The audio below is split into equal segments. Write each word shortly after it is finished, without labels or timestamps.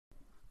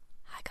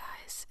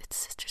guys, it's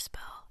Sister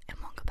Spill, and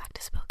welcome back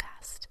to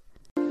Spillcast.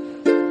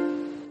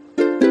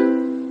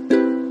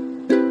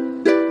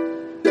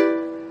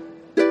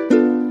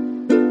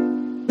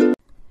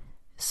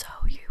 So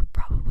you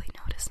probably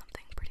noticed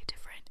something pretty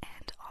different,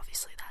 and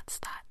obviously that's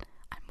that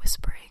I'm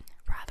whispering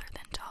rather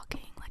than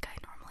talking like I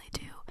normally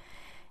do,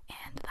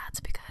 and that's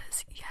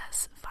because,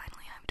 yes,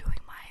 finally I'm doing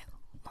my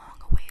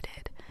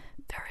long-awaited,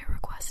 very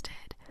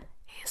requested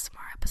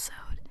ASMR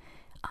episode.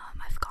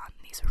 I've gotten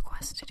these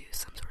requests to do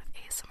some sort of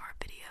ASMR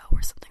video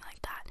or something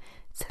like that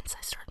since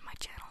I started my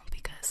channel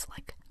because,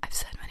 like I've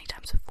said many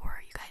times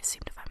before, you guys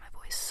seem to find my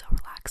voice so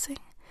relaxing.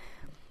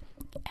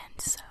 And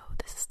so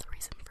this is the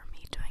reason for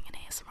me doing an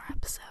ASMR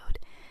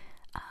episode.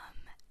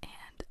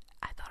 And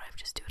I thought I would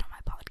just do it on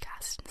my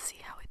podcast and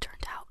see how it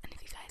turned out. And if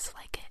you guys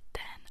like it,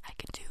 then I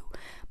can do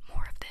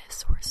more of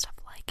this or stuff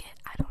like it.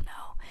 I don't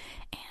know.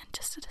 And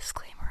just a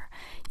disclaimer,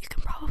 you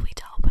can probably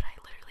tell, but I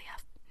literally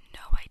have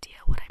no idea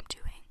what I'm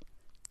doing.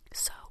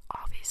 So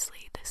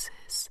obviously this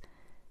is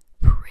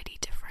pretty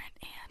different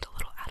and a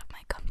little out of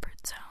my comfort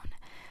zone.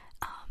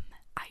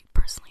 I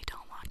personally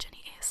don't watch any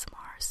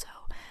ASMR, so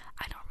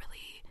I don't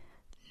really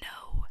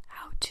know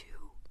how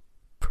to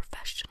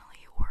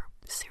professionally or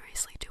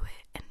seriously do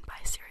it. And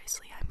by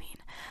seriously, I mean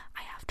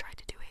I have tried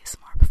to do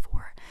ASMR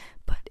before,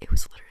 but it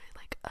was literally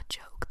like a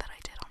joke that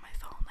I did on my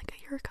phone like a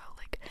year ago.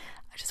 Like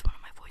I just went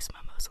on my voice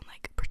memos and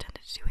like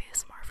pretended to do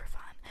ASMR for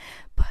fun,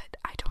 but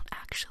I don't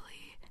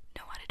actually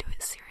know how to do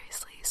it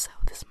seriously. So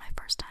this is my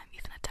first time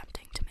even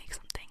attempting to make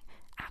something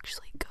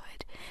actually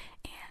good.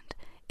 And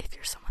if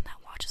you're someone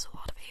that watches a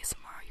lot of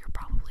ASMR, you're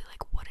probably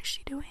like, what is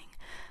she doing?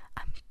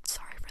 I'm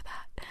sorry for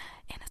that.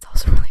 And it's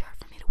also really hard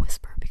for me to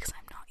whisper because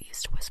I'm not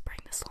used to whispering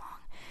this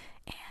long.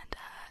 And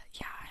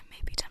yeah, I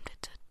may be tempted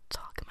to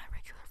talk in my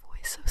regular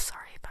voice, so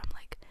sorry if I'm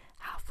like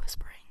half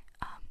whispering.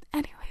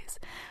 Anyways,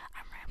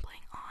 I'm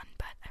rambling on,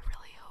 but I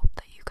really hope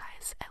that you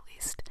guys at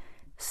least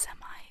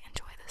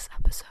semi-enjoy this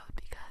episode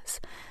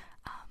because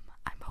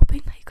I'm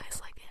hoping that you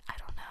guys like it. I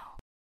don't know.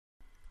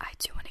 I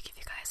do want to give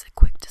you guys a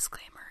quick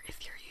disclaimer.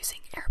 If you're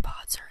using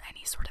AirPods or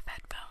any sort of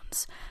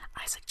headphones,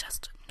 I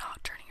suggest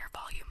not turning your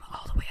volume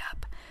all the way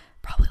up,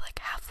 probably like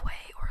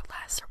halfway or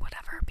less or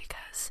whatever,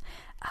 because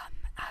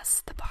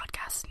as the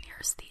podcast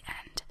nears the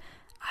end,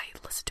 I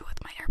listened to it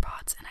with my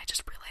AirPods and I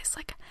just realized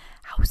like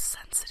how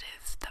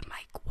sensitive the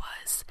mic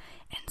was,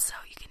 and so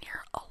you can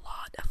hear a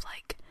lot of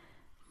like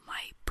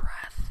my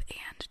breath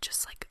and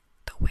just like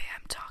the way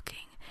I'm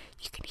talking.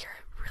 You can hear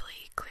it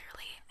really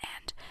clearly,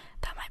 and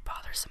that might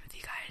bother some of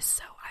you guys,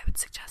 so I would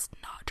suggest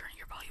not turning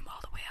your volume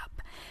all the way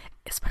up,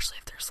 especially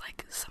if there's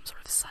like some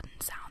sort of sudden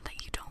sound that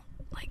you don't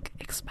like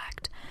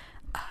expect.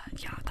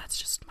 Yeah, that's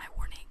just my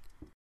warning.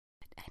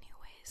 But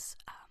anyways,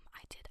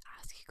 I did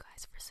ask you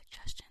guys for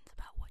suggestions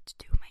about what to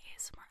do in my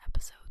ASMR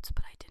episodes,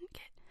 but I didn't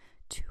get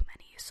too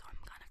many, so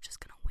I'm kind of just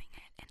gonna wing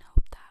it and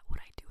hope that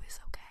what I do is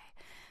okay.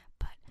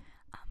 But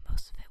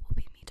most of it will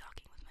be me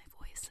talking with my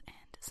voice,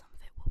 and some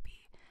of it will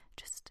be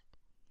just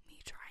me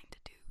trying to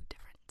do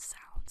different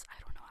sounds. I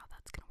don't know how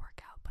that's gonna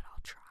work out, but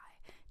I'll try,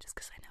 just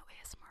because I know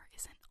ASMR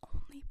isn't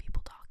only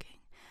people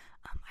talking.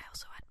 I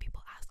also had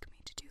people ask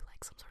me to do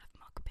like some sort of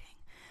mukbang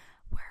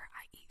where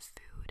I eat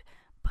food,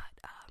 but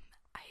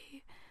I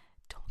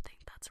don't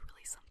think that's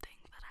really something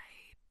that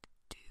I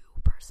do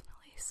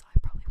personally, so I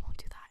probably won't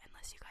do that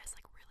unless you guys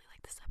like really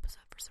like this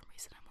episode for some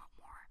reason and want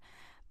more.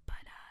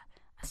 But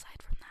aside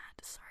from that,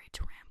 sorry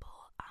to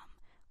ramble,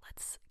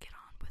 let's get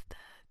on with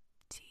the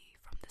tea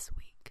from this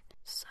week.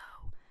 So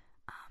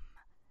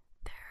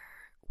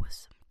there was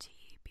some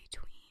tea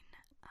between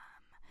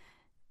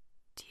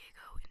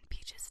Diego and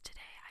Peaches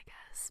today, I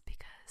guess,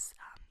 because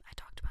I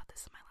talked about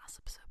this in my last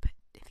episode, but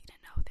if you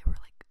didn't know, they were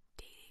like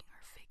dating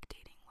or fake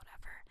dating,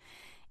 whatever.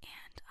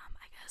 And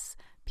I guess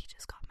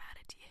Peaches got mad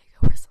at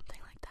Diego or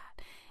something like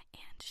that,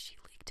 and she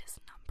leaked his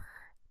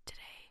number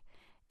today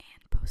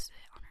and posted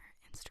it on her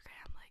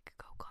Instagram, like,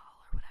 go call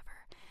or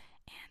whatever.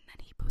 And then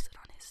he posted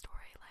on his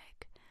story,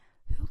 like,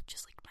 who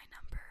just leaked my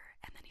number?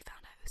 And then he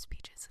found out it was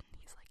Peaches, and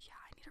he's like, yeah,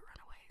 I need to run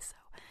away. So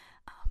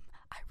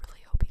I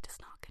really hope he does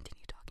not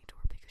continue talking to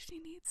her because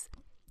she needs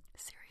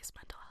serious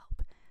mental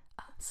help.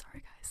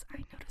 Sorry guys,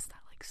 I noticed that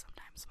like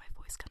sometimes my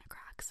voice kind of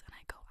cracks and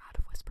I go out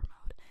of whisper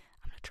mode.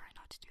 I'm gonna try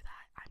not to do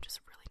that. I'm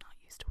just really not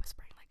used to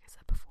whispering, like I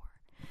said before.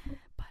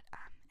 But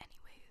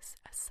anyways,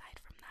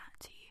 aside from that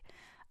tea,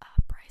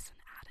 Bryce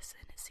and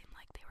Addison, it seemed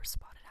like they were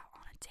spotted out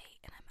on a date,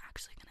 and I'm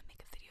actually gonna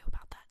make a video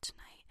about that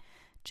tonight,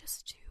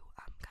 just to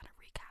kind of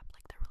recap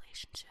like their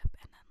relationship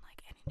and then like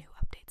any new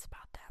updates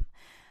about them.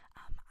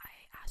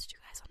 I asked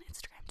you guys on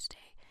Instagram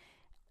today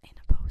in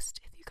a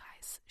post if you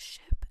guys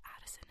ship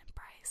Addison and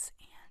Bryce,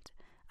 and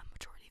a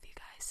majority of you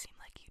guys seem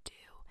like you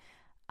do.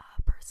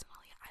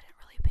 Personally, I didn't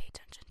really pay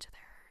attention to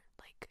their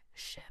like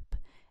ship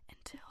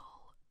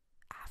until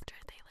after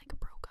they like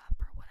broke up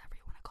or whatever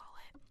you want to call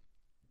it,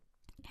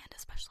 and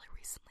especially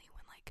recently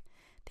when like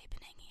they've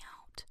been hanging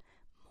out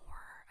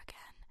more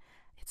again,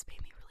 it's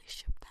made me really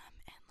ship them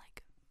and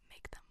like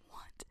make them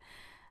want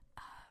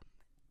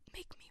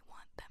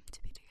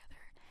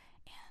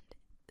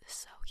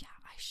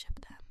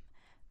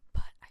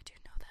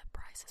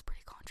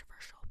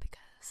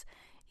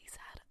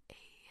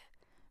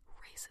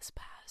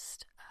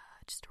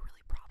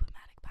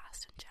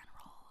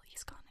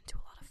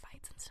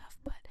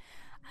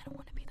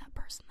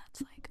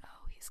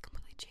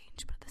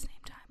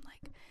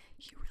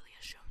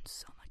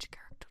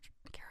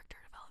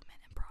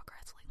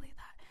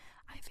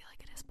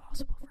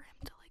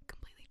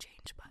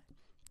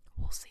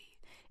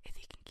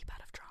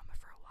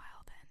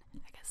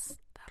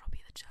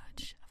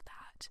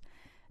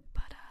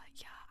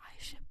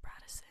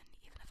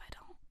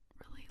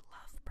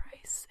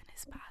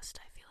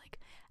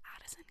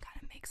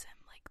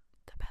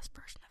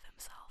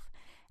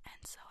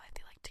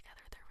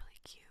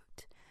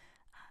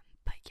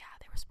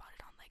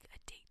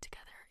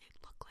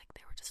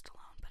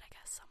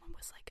someone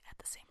was like at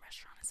the same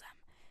restaurant as them,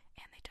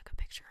 and they took a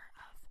picture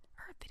of,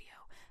 or a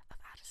video of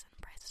Addison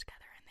and Bryce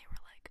together, and they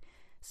were like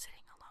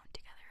sitting alone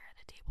together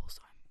at a table, so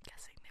I'm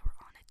guessing they were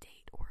on a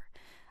date, or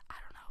I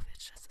don't know if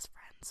it's just as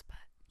friends,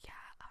 but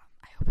yeah,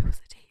 I hope it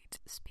was a date.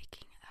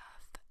 Speaking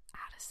of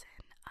Addison,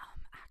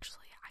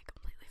 actually I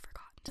completely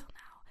forgot until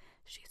now.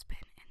 She's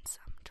been in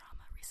some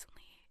drama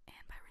recently,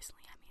 and by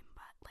recently I mean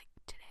but like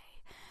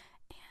today,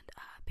 and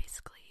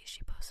basically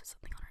she posted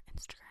something on her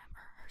Instagram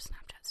or her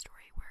Snapchat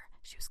story where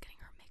she was getting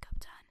her makeup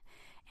done,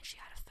 and she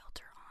had a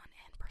filter on,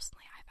 and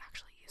personally I've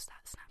actually used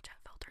that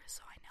Snapchat filter,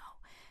 so I know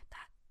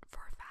that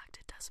for a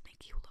fact it does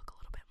make you look a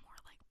little bit more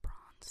like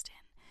bronzed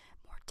and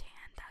more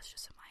tan. That's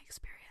just in my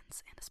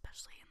experience, and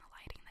especially in the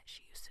lighting that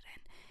she used it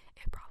in,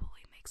 it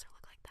probably makes her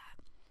look like that.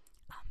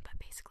 But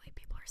basically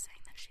people are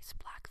saying that she's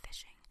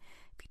blackfishing.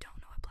 If you don't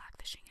know what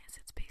blackfishing is,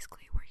 it's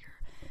basically where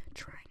you're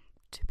trying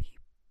to be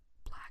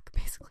black,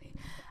 basically,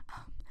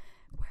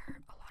 where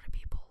a lot of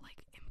people, like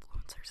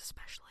influencers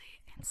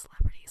especially, and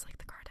celebrities like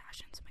the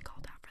Kardashians have been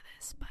called out for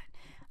this, but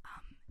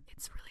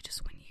it's really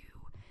just when you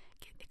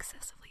get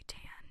excessively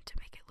tan to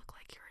make it look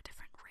like you're a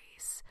different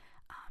race,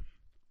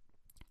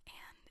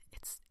 and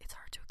it's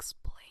hard to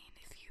explain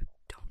if you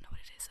don't know what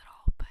it is at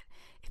all, but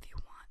if you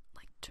want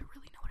like to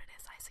really know what it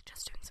is, I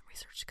suggest doing some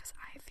research, because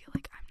I feel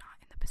like I'm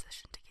not in the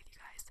position to give you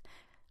guys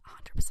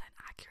 100%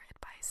 accurate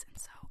advice, and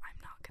so I'm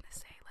not gonna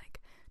say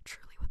like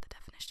truly what the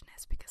definition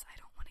is, because I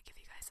don't want to give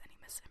you guys any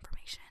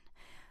misinformation.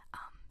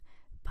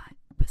 But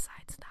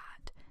besides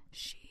that,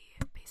 she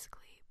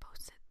basically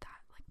posted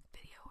that like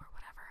video or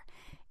whatever,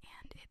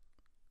 and it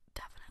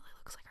definitely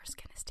looks like her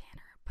skin is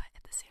tanner, but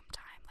at the same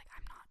time, like,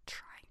 I'm not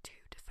trying to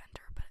defend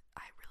her, but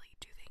I really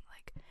do think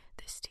like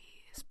this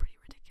tea is pretty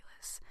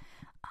ridiculous.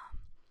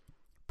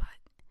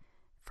 But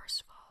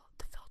first of all,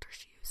 the filter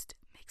she used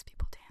makes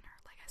people tanner.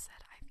 Like I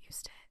said, I've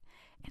used it.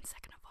 And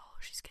second of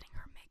all, she's getting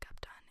her makeup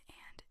done,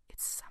 and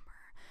it's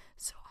summer,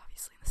 so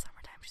obviously in the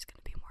summertime she's going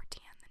to be more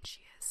tan than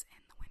she is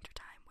in the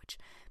wintertime, which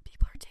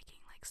people are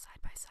taking like side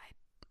by side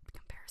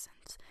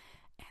comparisons,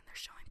 and they're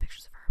showing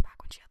pictures of her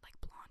back when she had like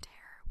blonde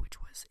hair, which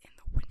was in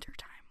the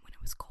wintertime when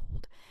it was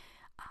cold.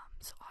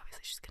 So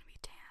obviously she's going to be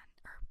tan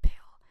or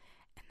pale,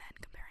 and then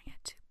comparing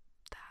it to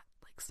that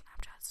like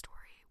Snapchat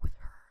story with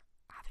her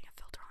having a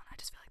filter on, I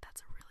just feel like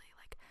that's a really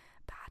like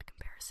bad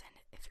comparison.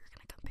 If you're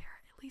going to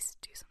compare, at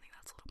least do something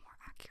that's a little more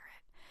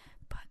accurate.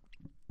 But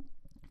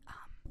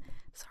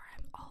sorry,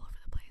 I'm all over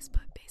the place,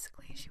 but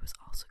basically she was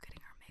also getting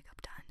her makeup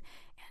done,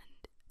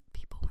 and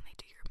people, when they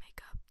do your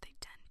makeup, they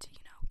tend to,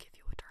 you know, give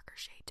you a darker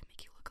shade to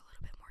make you look a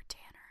little bit more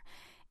tanner,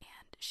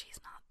 and she's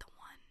not the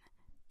one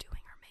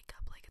doing her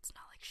makeup. Like, it's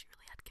not like she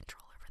really had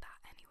control over that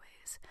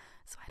anyways,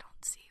 so I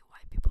don't see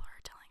why people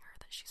are telling her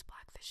that she's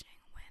blackfishing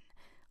when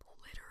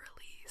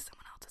literally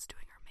someone else is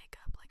doing her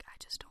makeup. Like, I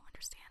just don't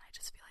understand. I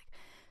just feel like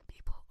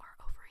people are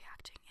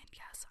overreacting, and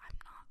yes, I'm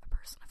not a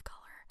person of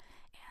color,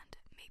 and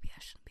maybe I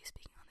shouldn't be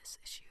speaking on this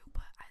issue,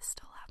 but I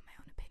still have my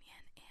own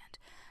opinion, and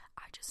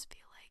I just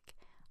feel like,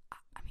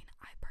 I mean,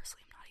 I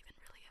personally am not even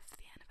really a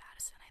fan of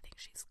Addison. I think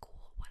she's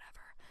cool,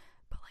 whatever,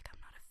 but like,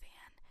 I'm not a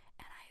fan,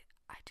 and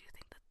I do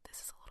think that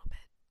this is a little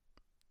bit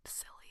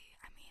silly.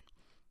 I mean,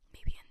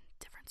 maybe in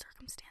different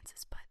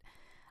circumstances, but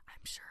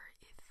I'm sure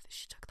if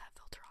she took that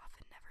filter off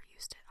and never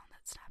used it on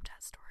that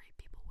Snapchat story,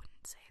 people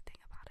wouldn't say a thing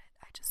about it.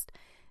 I just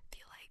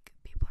feel like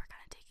people are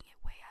kind of taking it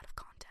way out of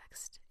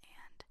context,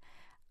 and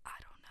I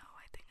don't know,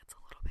 I think it's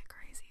a little bit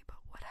crazy, but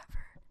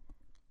whatever.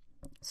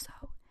 So,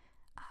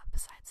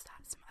 besides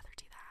that, some other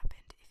tea that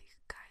happened. If you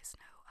guys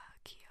know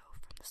Keo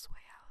from the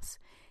Sway House,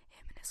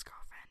 him and his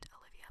girlfriend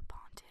Olivia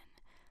Ponton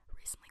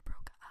recently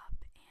broke up,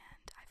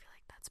 and I feel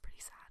like that's pretty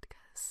sad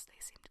because they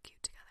seemed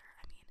cute together.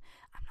 I mean,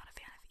 I'm not a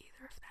fan of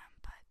either of them,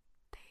 but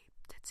they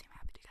did seem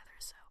happy together,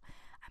 so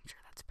I'm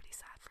sure that's pretty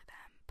sad for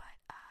them. But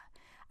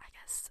I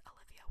guess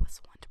Olivia was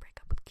the one to break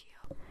up with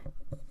Keo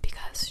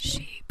because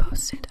she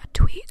posted a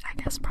tweet, I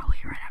guess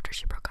probably right after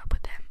she broke up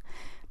with him,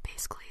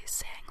 basically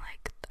saying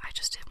like, I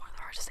just did one of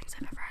the hardest things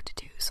I've ever had to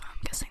do. So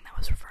I'm guessing that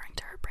was referring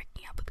to her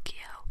breaking up with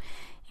Keo,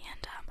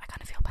 and I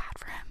kind of feel bad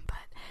for him,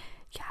 but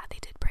yeah, they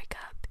did break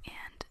up,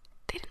 and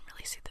they didn't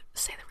really say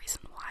the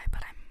reason why,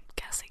 but I'm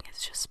guessing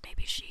it's just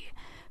maybe she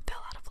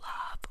fell out of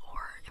love,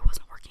 or it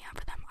wasn't working out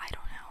for them, I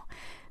don't know.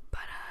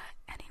 But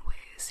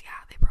anyways,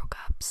 yeah, they broke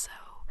up, so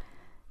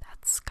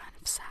that's kind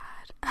of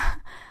sad.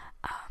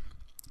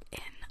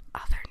 In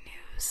other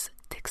news,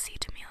 Dixie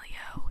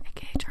D'Amelio,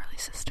 aka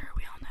Charlie's sister,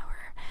 we all know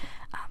her,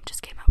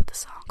 just came out with a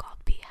song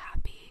called Be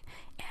Happy,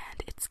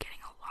 and it's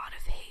getting a lot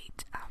of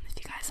hate. If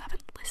you guys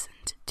haven't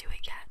listened to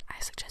it yet, I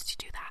suggest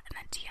you do that, and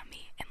then DM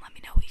me and let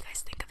me know what you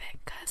guys think of it,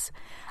 because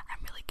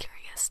I'm really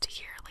curious to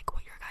hear like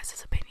what your guys'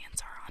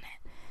 opinions are on it.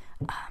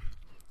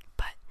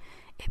 But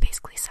it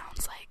basically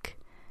sounds like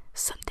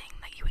something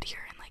that you would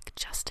hear in like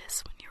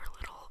Justice when you were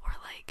little, or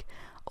like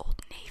Old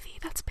Navy.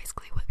 That's basically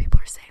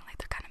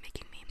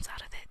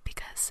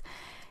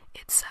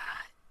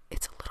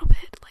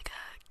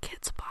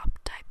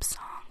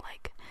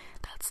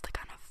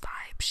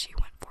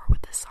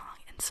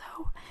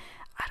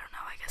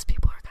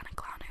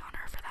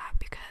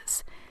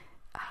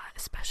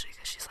especially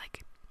because she's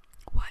like,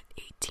 what,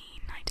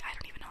 18, 19, I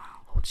don't even know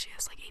how old she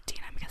is, like 18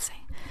 I'm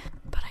guessing.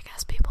 But I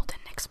guess people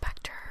didn't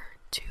expect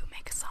her to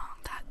make a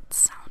song that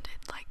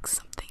sounded like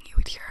something you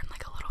would hear in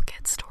like a little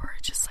kid's store.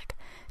 It just like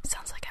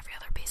sounds like every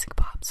other basic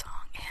pop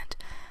song. And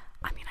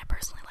I mean, I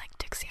personally like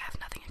Dixie, I have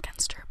nothing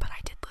against her, but I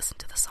did listen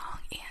to the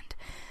song, and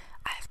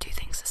I have two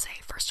things to say.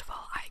 First of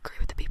all, I agree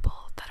with the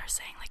people that are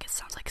saying like it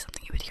sounds like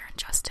something you would hear in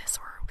Justice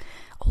or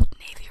Old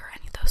Navy or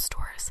any of those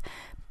stores.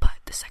 But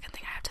the second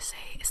thing I have to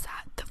say is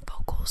that the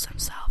vocals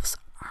themselves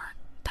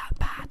aren't that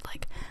bad.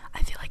 Like,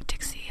 I feel like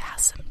Dixie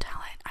has some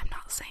talent. I'm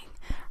not saying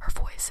her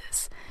voice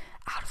is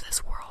out of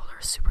this world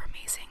or super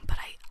amazing, but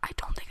I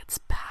don't think it's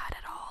bad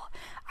at all.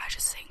 I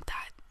just think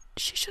that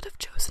she should have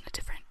chosen a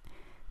different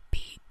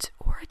beat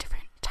or a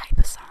different type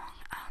of song.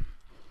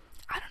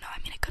 I don't know,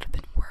 I mean, it could have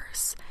been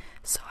worse.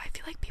 So I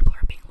feel like people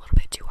are being a little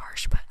bit too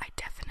harsh, but I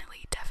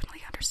definitely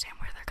understand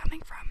where they're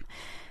coming from,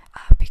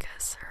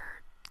 because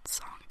her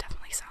song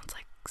definitely sounds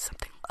like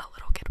something a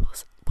little kid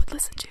would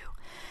listen to.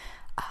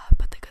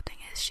 But the good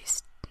thing is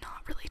she's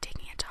not really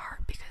taking it to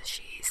heart, because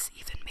she's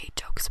even made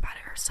jokes about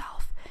it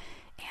herself,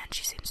 and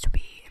she seems to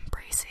be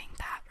embracing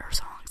that her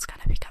song's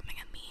kind of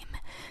becoming a meme.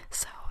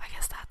 So I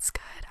guess that's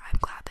good. I'm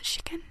glad that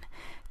she can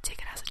take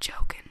it as a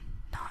joke and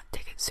not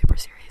take it super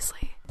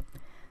seriously.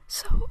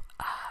 So,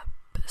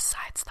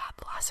 besides that,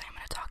 the last thing I'm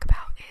going to talk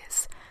about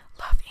is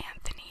Love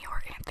Anthony,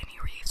 or Anthony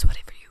Reeves,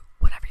 whatever you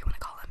want to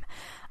call him.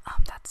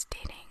 That's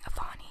dating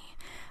Avani.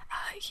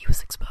 He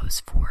was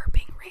exposed for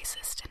being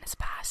racist in his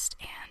past,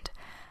 and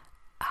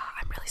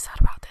I'm really sad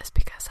about this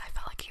because I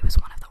felt like he was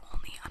one of the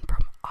only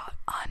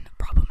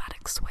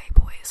unproblematic sway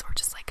boys, or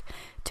just like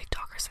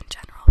TikTokers in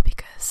general,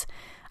 because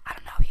I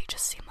don't know, he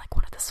just seemed like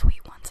one of the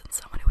sweet ones and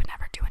someone who would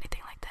never do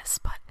anything like this.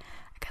 But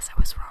I guess I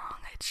was wrong.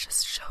 It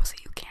just shows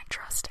that you can't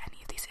trust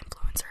any of these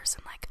influencers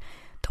and like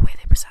the way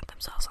they present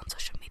themselves on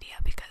social media,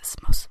 because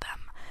most of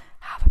them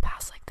have a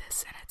past like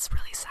this, and it's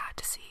really sad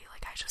to see.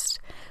 Like, I just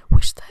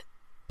wish that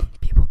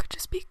people could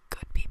just be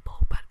good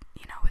people, but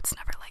you know, it's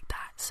never like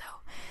that. So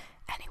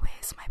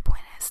anyways, my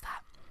point is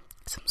that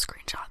some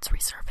screenshots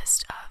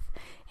resurfaced of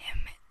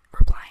him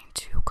replying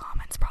to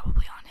comments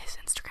probably on his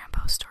Instagram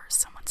post or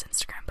someone's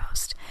Instagram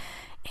post,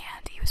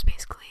 and he was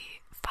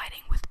basically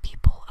fighting with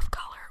people of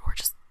color, or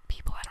just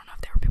people, I don't know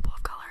if they were people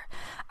of color,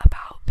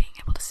 about being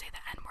able to say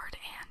the N-word.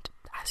 And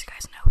as you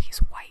guys know, he's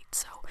white,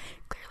 so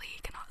clearly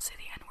he cannot say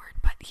the N-word,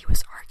 but he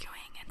was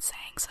arguing and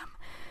saying some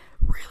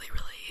really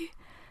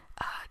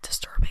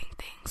disturbing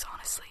things.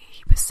 Honestly,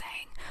 he was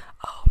saying,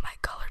 oh, my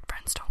colored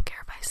friends don't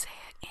care if I say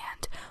it,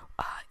 and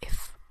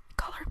if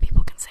colored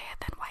people can say it,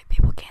 then white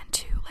people can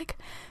too. Like,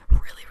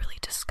 really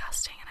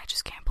disgusting, and I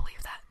just can't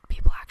believe that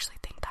people actually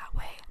think that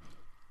way.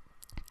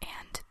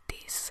 And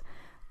these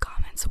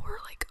comments were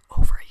like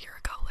over a year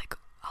ago, like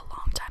a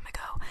long time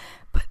ago,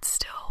 but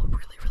still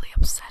really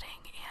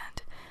upsetting,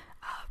 and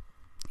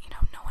you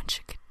know, no one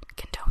should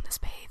condone this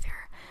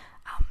behavior.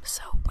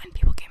 So when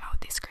people came out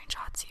with these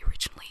screenshots, he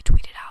originally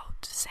tweeted out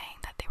saying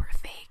that they were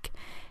fake,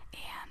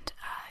 and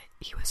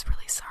he was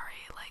really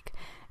sorry. Like,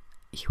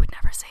 he would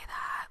never say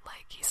that,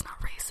 like, he's not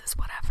racist,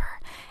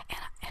 whatever.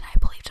 And I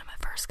believed him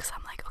at first, because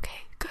I'm like,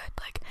 okay, good,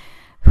 like,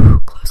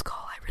 close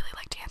call. I really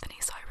liked Anthony,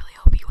 so I really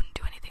hope he wouldn't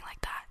do anything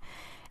like that.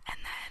 And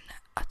then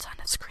a ton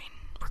of screen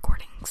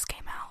recordings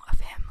came out of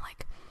him,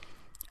 like,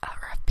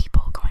 or of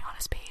people going on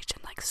his page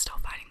and like still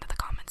fighting that the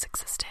comments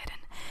existed,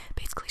 and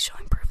basically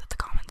showing proof that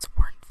the comments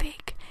weren't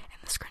fake and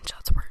the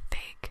screenshots weren't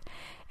fake.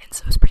 And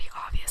so it was pretty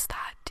obvious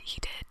that he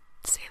did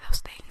say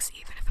those things,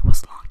 even if it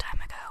was a long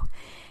time ago.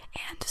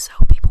 And so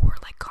people were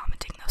like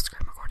commenting those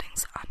screen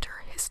recordings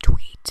under his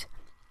tweet,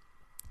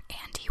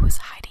 and he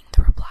was hiding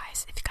the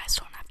replies. If you guys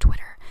don't have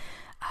Twitter,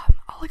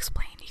 I'll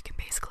explain. You can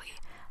basically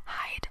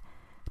hide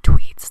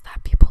tweets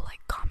that people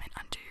like comment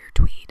under your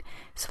tweet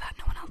so that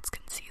no one else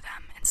can see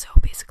them. And so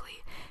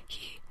basically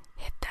he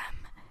hid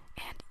them,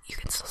 and you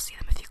can still see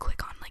them if you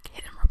click on like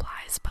hidden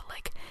replies, but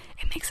like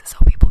it makes it so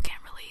people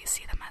can't really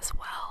see them as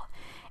well.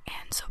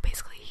 And so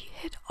basically he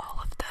hid all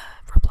of the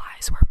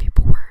replies where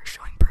people were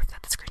showing proof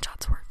that the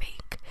screenshots were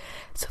fake.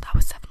 So that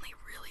was definitely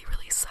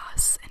really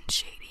sus and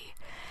shady.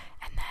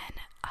 And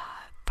then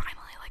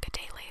finally, like a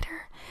day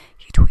later,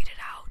 he tweeted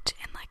out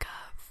in like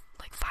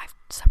 5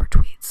 separate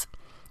tweets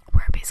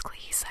where basically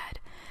he said,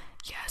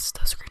 yes,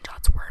 those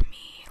screenshots were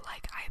me,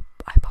 like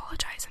I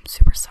apologize, I'm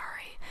super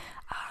sorry,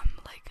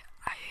 like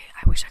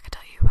I wish I could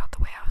tell you about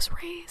the way I was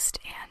raised,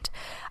 and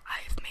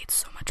I've made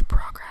so much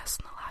progress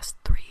in the last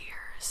 3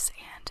 years,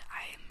 and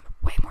I'm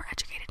way more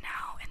educated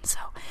now. And so,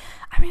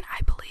 I mean,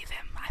 I believe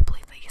him, I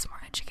believe that he's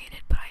more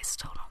educated, but I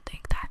still don't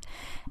think that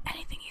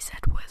anything he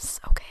said was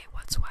okay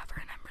whatsoever,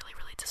 and I'm really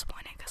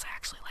disappointed, because I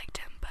actually liked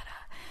him, but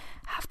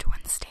have to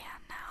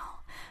unstand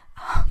now.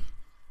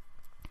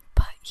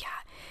 But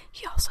yeah,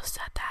 he also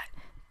said that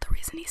the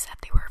reason he said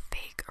they were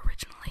fake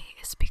originally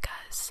is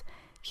because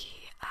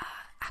he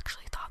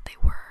actually thought they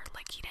were,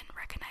 like, he didn't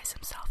recognize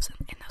himself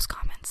in those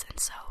comments, and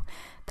so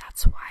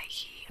that's why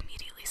he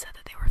immediately said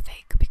that they were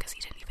fake, because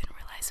he didn't even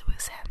realize it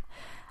was him.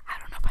 I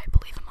don't know if I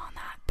believe him on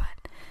that,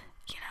 but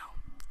you know,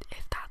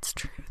 if that's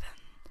true,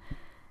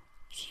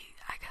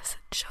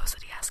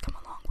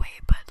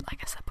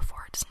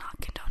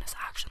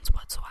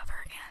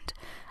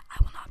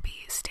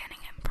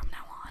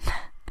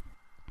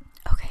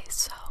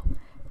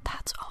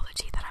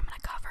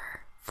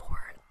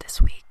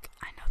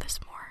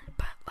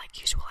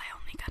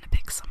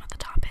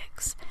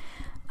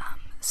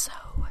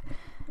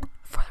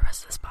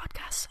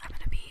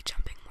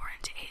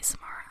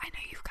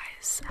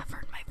 guys have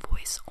heard my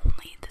voice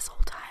only this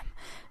whole time,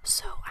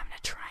 so I'm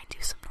gonna try and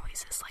do some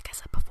noises. Like I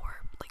said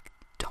before, like,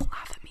 don't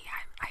laugh at me.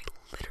 I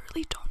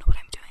literally don't know what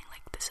I'm doing.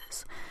 Like, this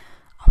is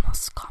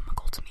almost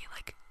comical to me.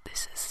 Like,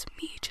 this is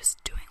me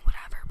just doing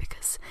whatever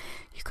because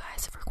you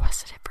guys have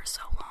requested it for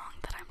so long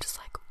that I'm just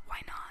like,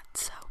 why not?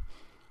 So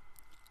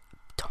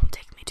don't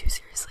take me too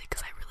seriously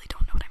because I really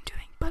don't know what I'm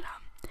doing. But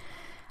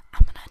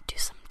I'm gonna do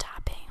some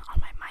tapping on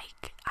my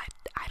mic.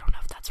 I don't know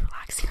if that's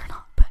relaxing or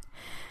not, but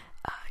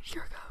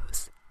here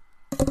goes.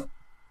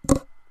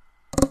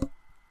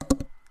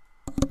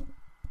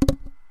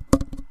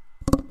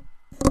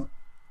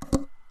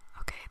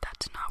 Okay, that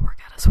did not work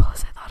out as well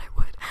as I thought it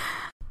would.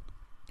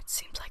 It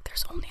seems like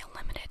there's only a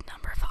limited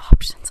number of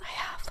options I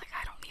have. Like,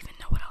 I don't even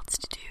know what else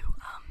to do.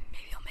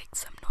 Maybe I'll make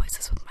some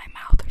noises with my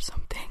mouth or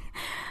something.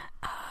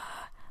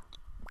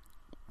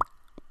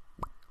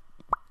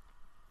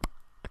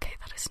 Okay,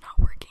 that is not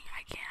working.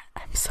 I can't.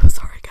 I'm so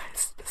sorry,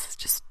 guys. This is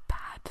just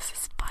bad. This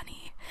is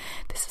funny.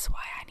 This is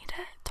why I need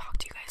to talk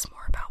to you guys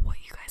more about what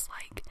you guys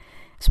like,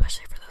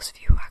 especially for those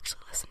of you who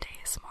actually listen to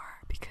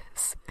ASMR,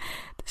 because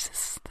this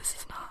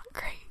is not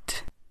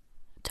great.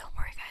 Don't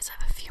worry, guys.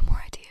 I have a few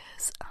more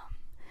ideas.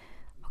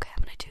 Okay,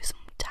 I'm gonna do some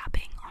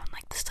tapping on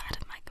like the side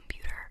of my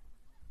computer.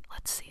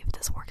 Let's see if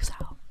this works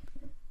out.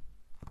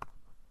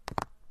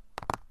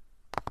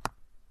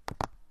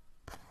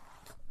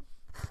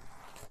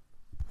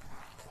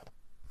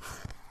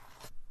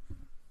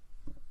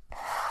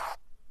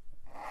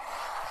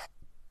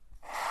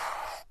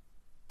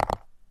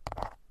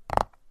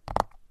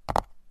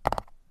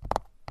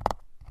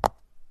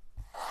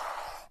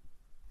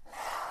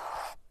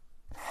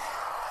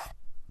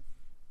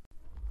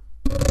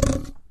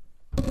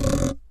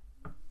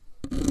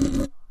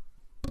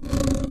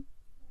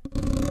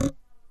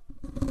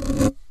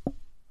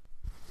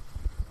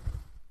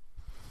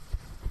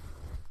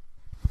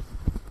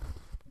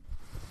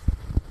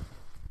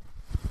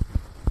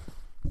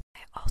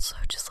 Also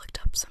just looked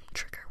up some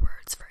trigger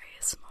words for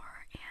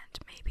ASMR, and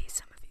maybe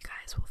some of you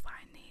guys will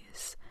find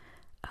these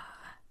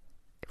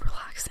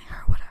relaxing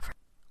or whatever.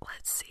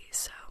 Let's see.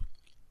 So,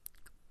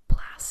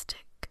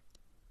 plastic,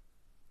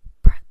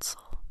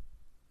 pretzel,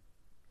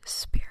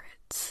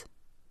 spirits,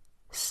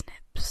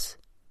 snips,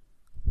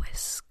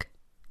 whisk,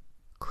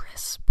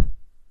 crisp,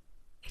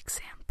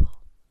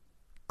 example,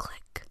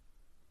 click,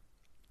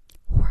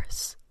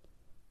 horse,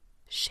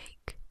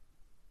 shake,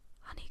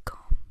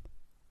 honeycomb,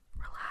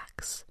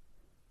 relax,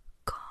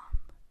 calm,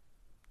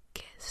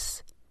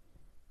 kiss,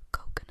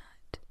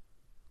 coconut,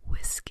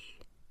 whiskey,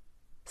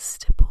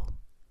 stipple,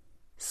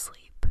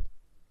 sleep,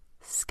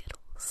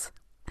 skittles.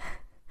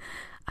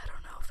 I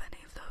don't know if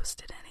any of those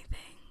did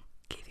anything,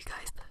 gave you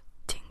guys the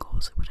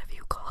tingles or whatever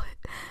you call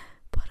it,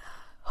 but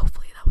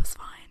hopefully that was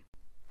fine.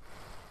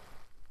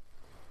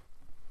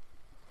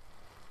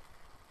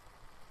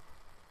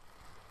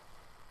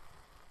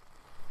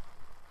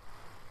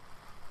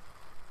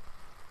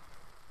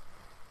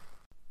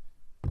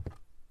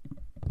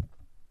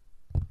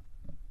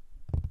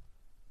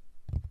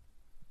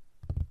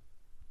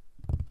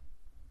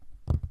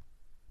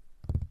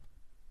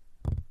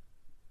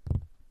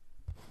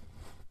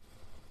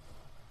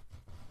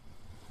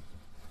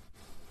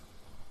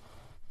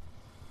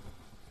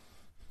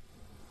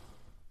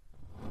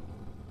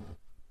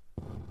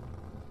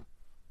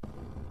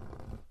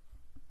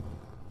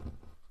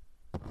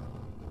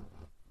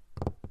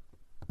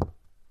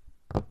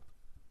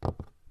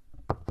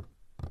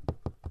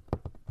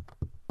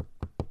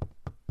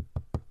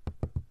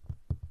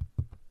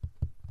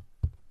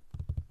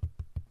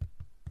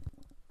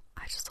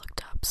 I just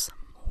looked up some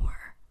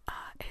more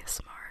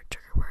ASMR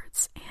trigger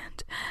words,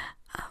 and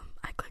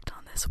I clicked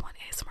on this one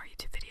ASMR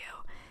YouTube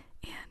video,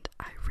 and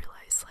I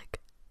realized like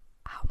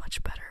how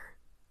much better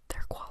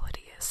their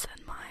quality is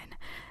than mine.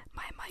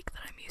 My mic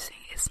that I'm using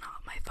is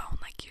not my phone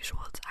like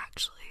usual. It's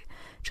actually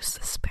just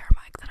a spare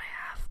mic that I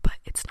have, but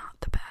it's not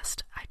the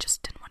best. I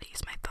just didn't want to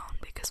use my phone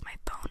because my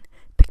phone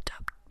picked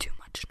up too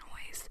much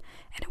noise,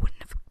 and it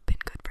wouldn't have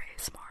been good for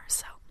ASMR,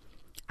 so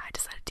I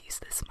decided to use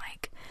this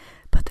mic.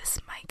 But this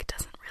mic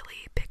doesn't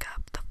really pick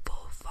up the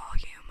full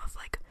volume of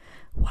like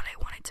what I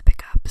wanted to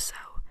pick up, so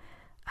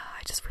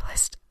I just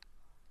realized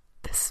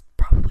this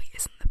probably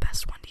isn't the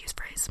best one to use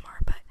for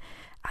ASMR. But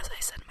as I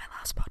said in my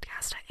last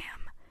podcast, I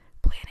am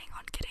planning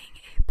on getting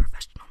a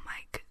professional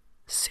mic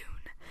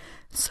soon,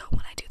 so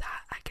when I do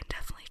that I can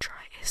definitely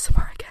try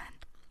ASMR again.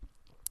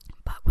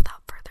 But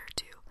without further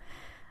ado,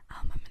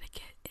 I'm gonna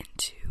get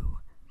into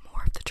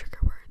more of the trigger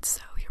words,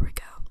 so here we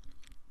go.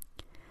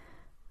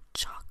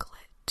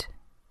 Chocolate,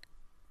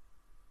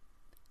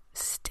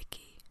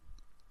 sticky,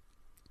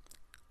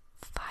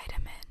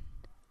 vitamin,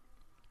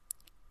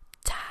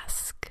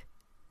 task,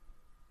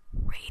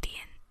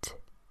 radiant,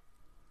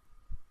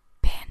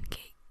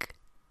 pancake,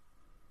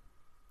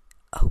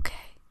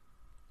 okay,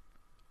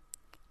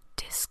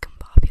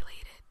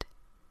 discombobulated,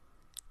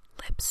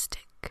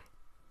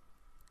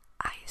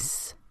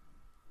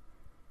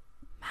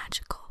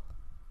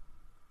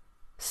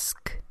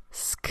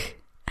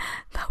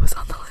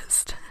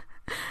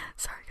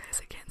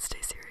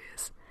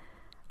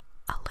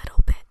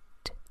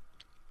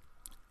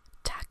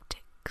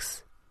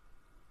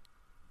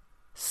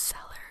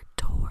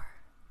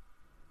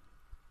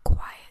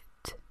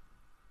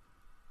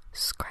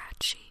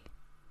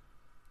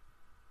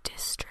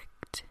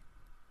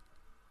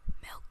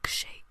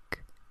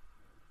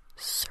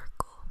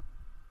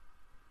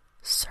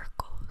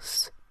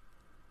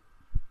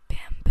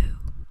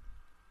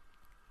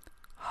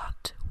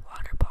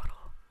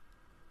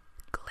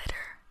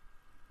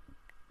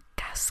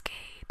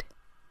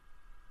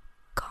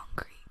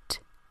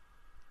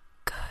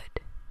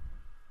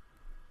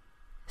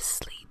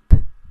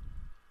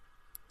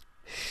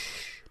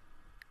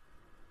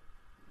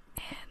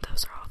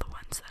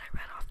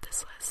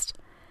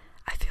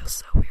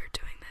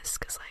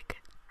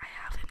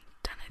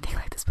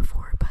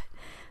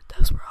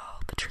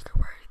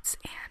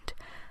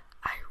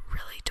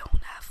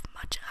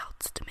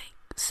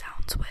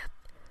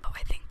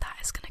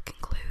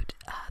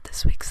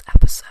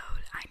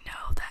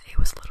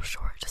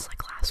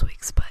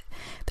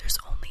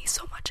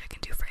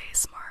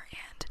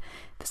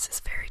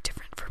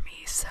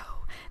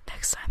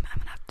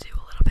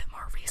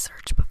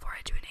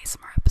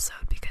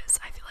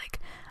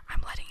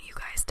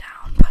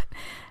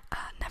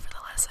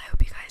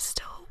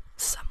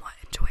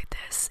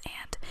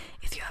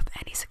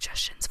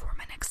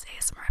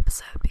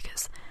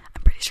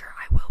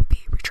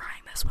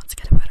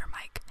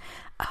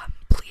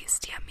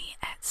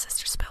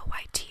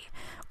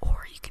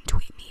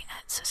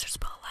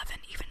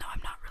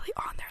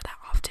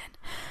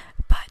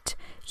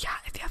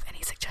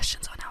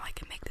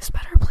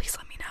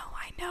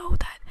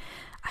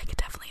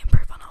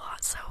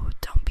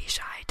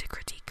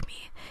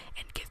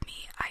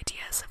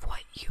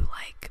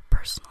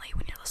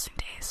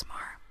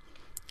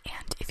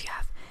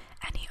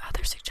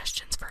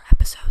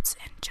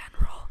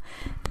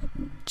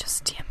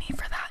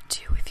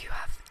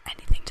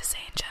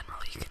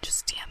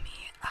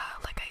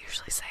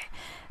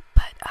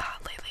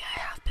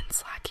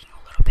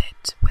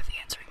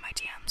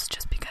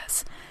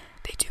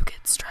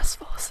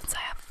 stressful.